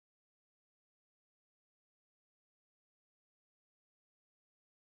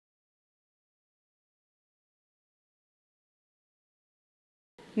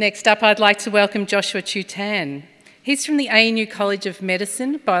Next up, I'd like to welcome Joshua Chu Tan. He's from the ANU College of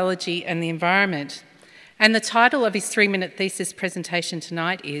Medicine, Biology and the Environment. And the title of his 3-minute thesis presentation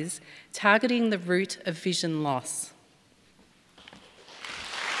tonight is Targeting the Root of Vision Loss.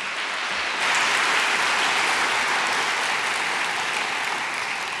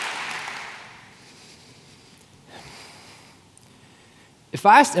 If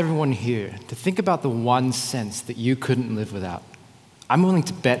I asked everyone here to think about the one sense that you couldn't live without, I'm willing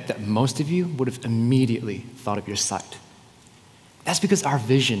to bet that most of you would have immediately thought of your sight. That's because our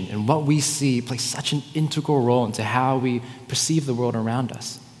vision and what we see plays such an integral role into how we perceive the world around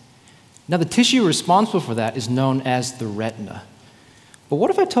us. Now, the tissue responsible for that is known as the retina. But what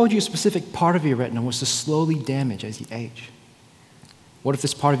if I told you a specific part of your retina was to slowly damage as you age? What if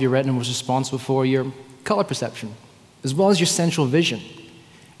this part of your retina was responsible for your color perception, as well as your central vision,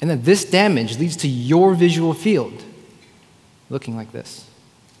 and that this damage leads to your visual field looking like this?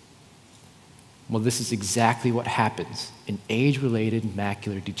 Well, this is exactly what happens in age-related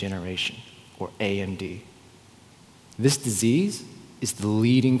macular degeneration, or AMD. This disease is the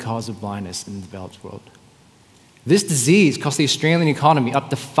leading cause of blindness in the developed world. This disease costs the Australian economy up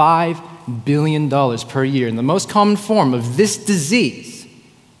to $5 billion per year, and the most common form of this disease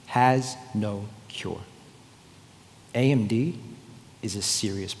has no cure. AMD is a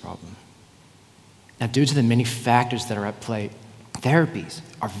serious problem. Now, due to the many factors that are at play, therapies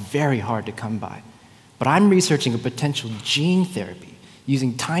are very hard to come by. But I'm researching a potential gene therapy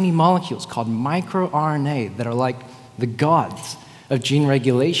using tiny molecules called microRNA that are like the gods of gene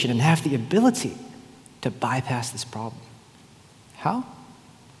regulation and have the ability to bypass this problem. How?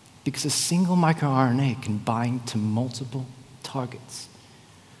 Because a single microRNA can bind to multiple targets.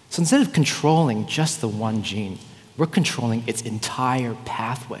 So instead of controlling just the one gene, we're controlling its entire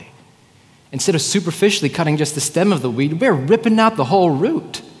pathway. Instead of superficially cutting just the stem of the weed, we're ripping out the whole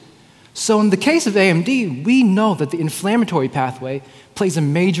root. So in the case of AMD, we know that the inflammatory pathway plays a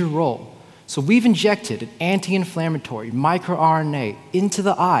major role. So we've injected an anti-inflammatory microRNA into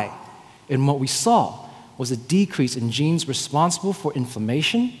the eye, and what we saw was a decrease in genes responsible for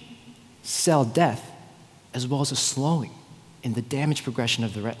inflammation, cell death, as well as a slowing in the damage progression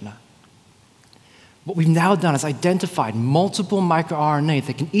of the retina. What we've now done is identified multiple microRNA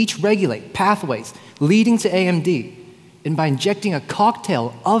that can each regulate pathways leading to AMD. And by injecting a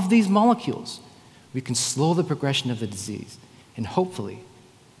cocktail of these molecules, we can slow the progression of the disease and hopefully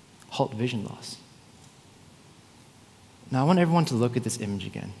halt vision loss. Now, I want everyone to look at this image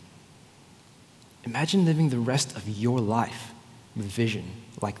again. Imagine living the rest of your life with vision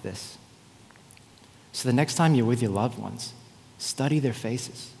like this. So the next time you're with your loved ones, study their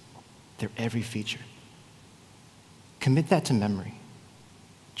faces, their every feature. Commit that to memory.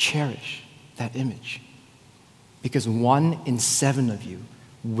 Cherish that image. Because 1 in 7 of you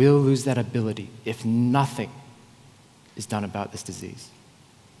will lose that ability if nothing is done about this disease.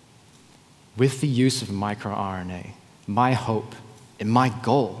 With the use of microRNA, my hope and my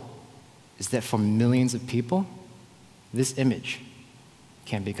goal is that for millions of people, this image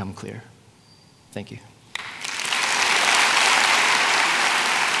can become clear. Thank you.